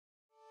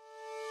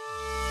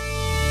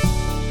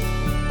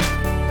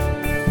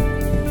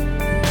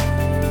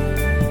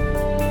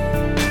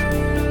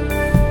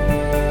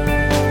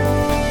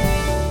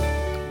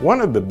One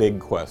of the big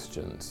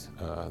questions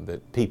that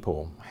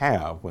people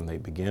have when they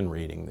begin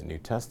reading the New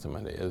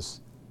Testament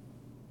is,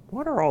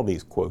 what are all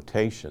these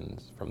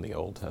quotations from the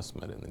Old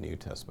Testament and the New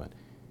Testament?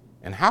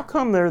 And how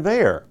come they're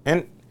there?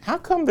 And how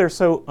come they're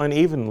so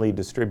unevenly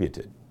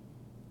distributed?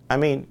 I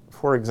mean,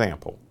 for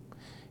example,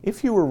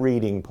 if you were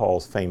reading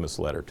Paul's famous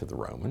letter to the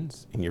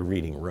Romans, and you're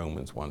reading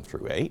Romans 1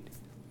 through 8,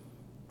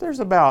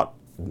 there's about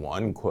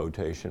one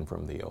quotation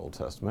from the Old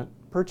Testament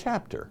per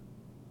chapter,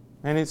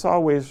 and it's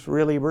always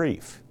really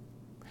brief.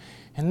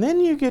 And then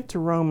you get to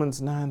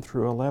Romans 9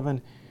 through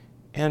 11,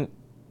 and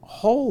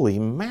holy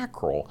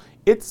mackerel,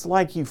 it's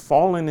like you've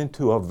fallen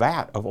into a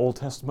vat of Old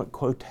Testament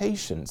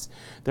quotations.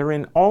 They're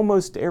in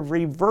almost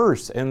every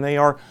verse, and they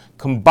are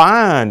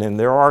combined, and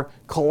there are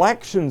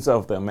collections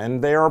of them, and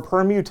there are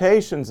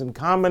permutations and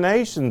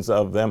combinations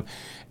of them,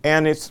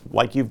 and it's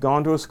like you've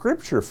gone to a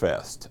scripture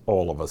fest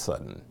all of a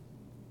sudden.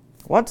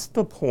 What's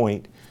the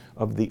point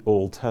of the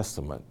Old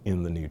Testament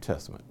in the New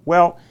Testament?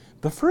 Well,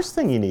 the first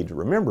thing you need to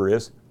remember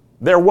is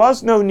there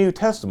was no New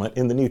Testament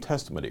in the New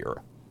Testament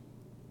era.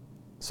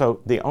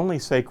 So the only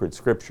sacred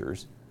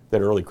scriptures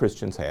that early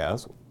Christians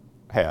had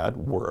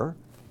were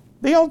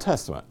the Old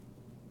Testament.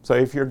 So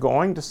if you're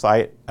going to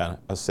cite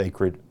a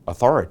sacred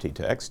authority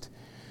text,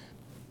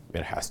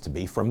 it has to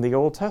be from the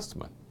Old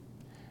Testament.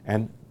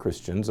 And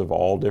Christians of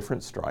all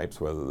different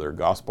stripes, whether they're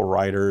gospel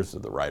writers or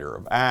the writer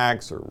of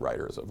Acts or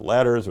writers of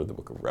letters or the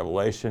book of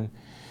Revelation,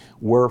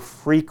 were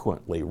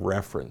frequently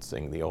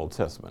referencing the Old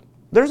Testament.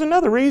 There's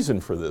another reason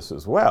for this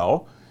as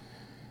well.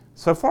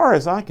 So far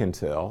as I can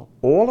tell,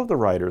 all of the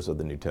writers of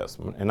the New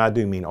Testament, and I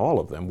do mean all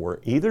of them, were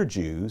either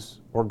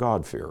Jews or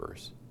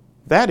God-fearers.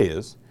 That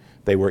is,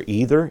 they were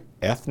either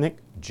ethnic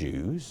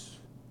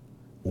Jews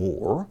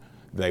or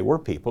they were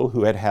people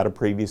who had had a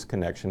previous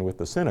connection with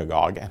the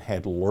synagogue and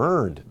had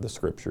learned the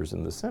scriptures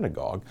in the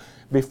synagogue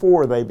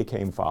before they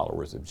became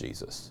followers of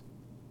Jesus.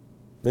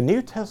 The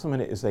New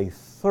Testament is a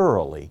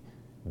thoroughly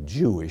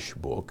Jewish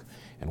book,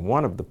 and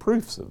one of the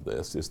proofs of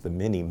this is the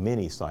many,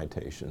 many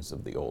citations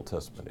of the Old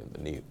Testament in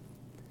the New.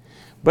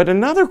 But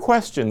another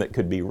question that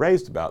could be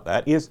raised about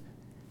that is,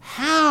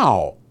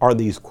 how are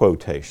these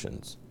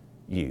quotations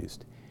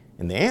used?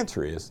 And the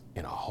answer is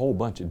in a whole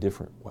bunch of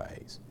different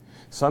ways.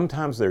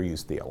 Sometimes they're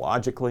used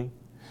theologically,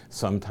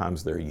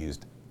 sometimes they're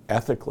used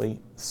ethically,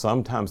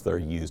 sometimes they're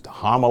used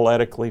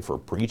homiletically for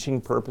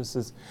preaching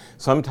purposes,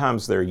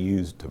 sometimes they're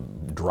used to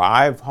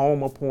drive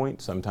home a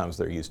point, sometimes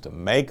they're used to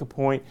make a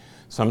point,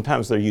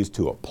 sometimes they're used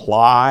to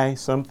apply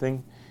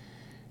something.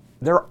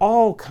 There are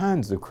all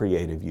kinds of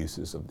creative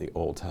uses of the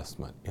Old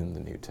Testament in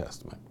the New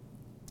Testament.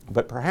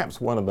 But perhaps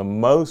one of the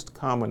most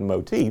common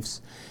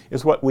motifs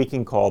is what we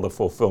can call the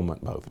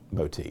fulfillment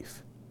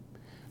motif.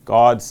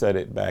 God said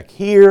it back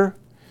here,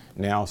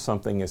 now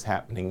something is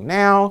happening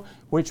now,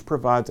 which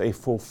provides a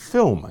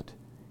fulfillment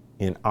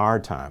in our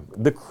time.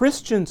 The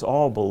Christians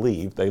all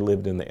believed they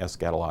lived in the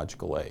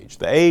eschatological age,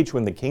 the age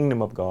when the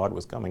kingdom of God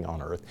was coming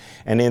on earth.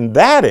 And in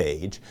that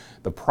age,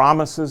 the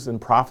promises and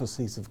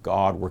prophecies of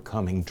God were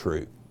coming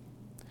true.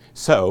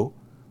 So,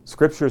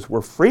 scriptures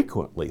were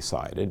frequently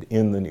cited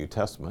in the New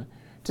Testament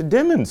to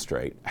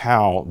demonstrate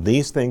how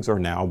these things are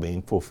now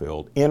being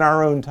fulfilled in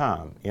our own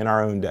time, in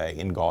our own day,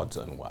 in God's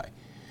own way,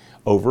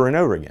 over and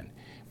over again.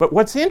 But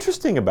what's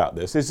interesting about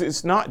this is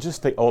it's not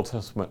just the Old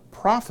Testament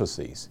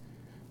prophecies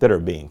that are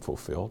being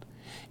fulfilled.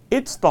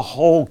 It's the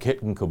whole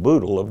kit and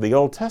caboodle of the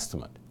Old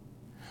Testament.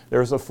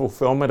 There's a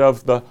fulfillment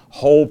of the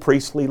whole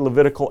priestly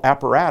Levitical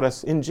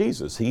apparatus in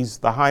Jesus. He's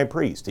the high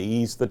priest.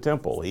 He's the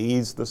temple.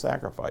 He's the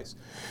sacrifice.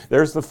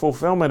 There's the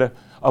fulfillment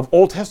of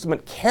Old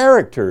Testament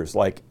characters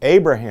like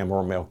Abraham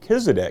or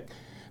Melchizedek.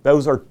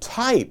 Those are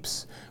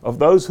types of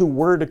those who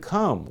were to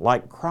come,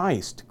 like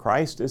Christ.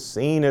 Christ is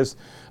seen as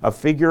a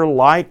figure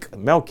like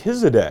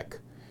Melchizedek.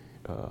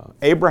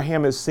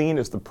 Abraham is seen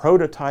as the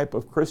prototype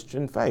of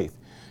Christian faith.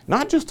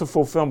 Not just a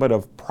fulfillment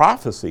of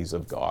prophecies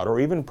of God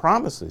or even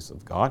promises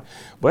of God,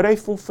 but a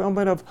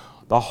fulfillment of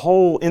the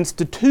whole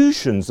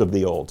institutions of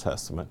the Old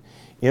Testament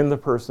in the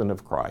person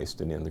of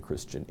Christ and in the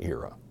Christian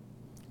era.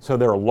 So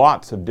there are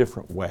lots of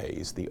different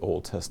ways the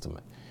Old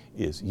Testament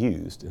is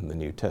used in the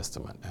New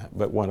Testament,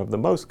 but one of the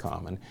most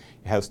common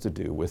has to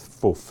do with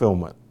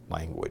fulfillment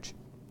language.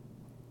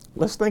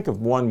 Let's think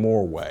of one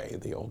more way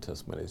the Old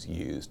Testament is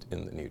used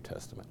in the New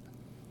Testament.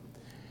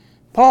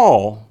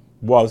 Paul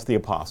was the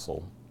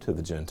apostle to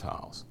the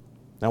Gentiles.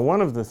 Now, one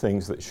of the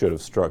things that should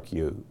have struck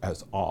you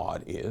as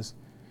odd is,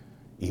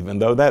 even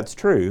though that's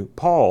true,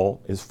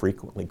 Paul is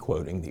frequently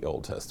quoting the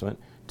Old Testament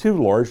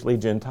to largely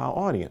Gentile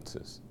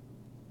audiences.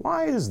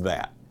 Why is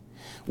that?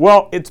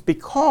 Well, it's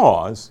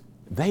because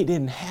they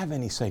didn't have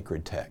any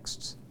sacred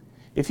texts.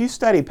 If you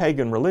study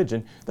pagan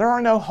religion, there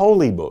are no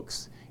holy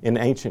books in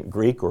ancient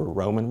Greek or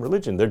Roman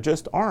religion. There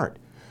just aren't.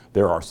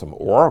 There are some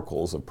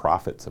oracles of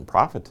prophets and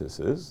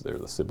prophetesses. They're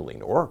the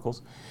Sibylline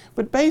oracles.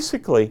 But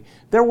basically,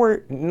 there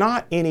were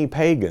not any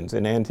pagans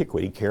in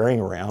antiquity carrying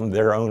around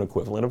their own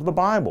equivalent of the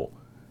Bible.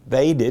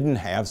 They didn't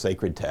have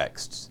sacred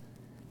texts.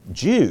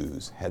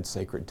 Jews had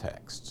sacred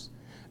texts.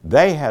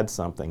 They had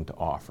something to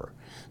offer.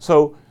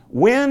 So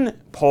When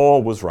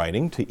Paul was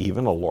writing to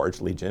even a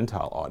largely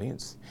Gentile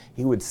audience,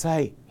 he would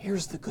say,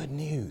 here's the good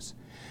news.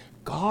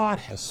 God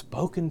has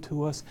spoken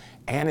to us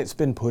and it's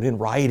been put in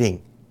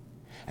writing.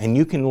 And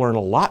you can learn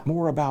a lot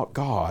more about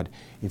God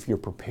if you're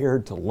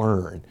prepared to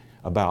learn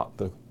about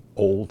the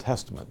Old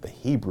Testament, the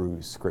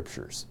Hebrew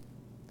Scriptures.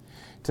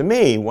 To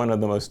me, one of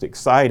the most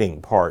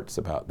exciting parts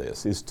about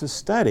this is to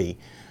study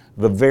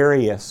the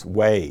various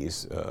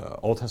ways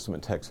Old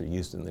Testament texts are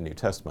used in the New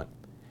Testament.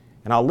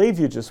 And I'll leave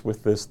you just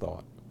with this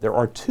thought. There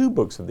are two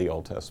books of the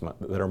Old Testament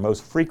that are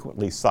most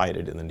frequently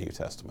cited in the New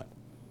Testament: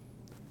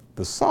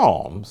 the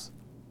Psalms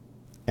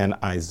and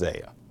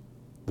Isaiah.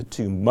 The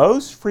two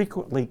most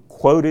frequently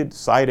quoted,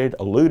 cited,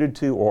 alluded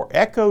to, or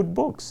echoed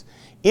books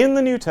in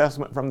the New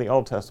Testament from the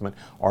Old Testament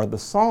are the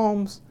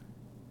Psalms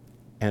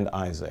and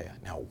Isaiah.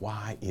 Now,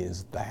 why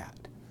is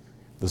that?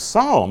 The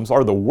Psalms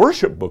are the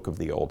worship book of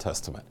the Old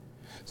Testament.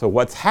 So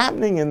what's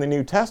happening in the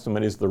New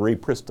Testament is the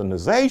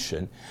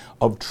repristonization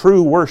of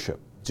true worship.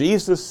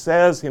 Jesus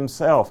says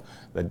himself,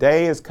 the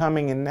day is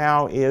coming and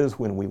now is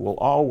when we will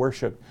all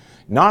worship,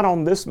 not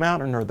on this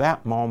mountain or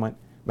that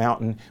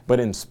mountain, but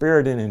in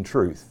spirit and in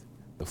truth.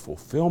 The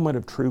fulfillment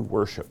of true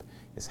worship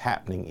is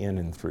happening in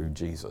and through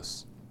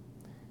Jesus.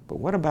 But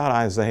what about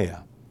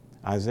Isaiah?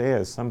 Isaiah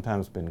has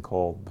sometimes been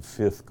called the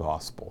fifth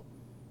gospel,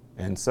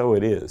 and so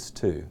it is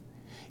too.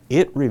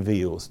 It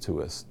reveals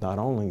to us not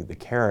only the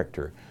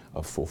character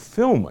of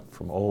fulfillment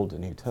from Old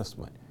and New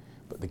Testament,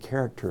 but the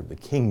character of the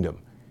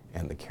kingdom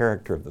and the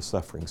character of the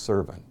suffering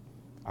servant,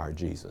 our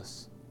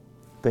Jesus.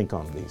 Think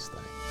on these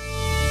things.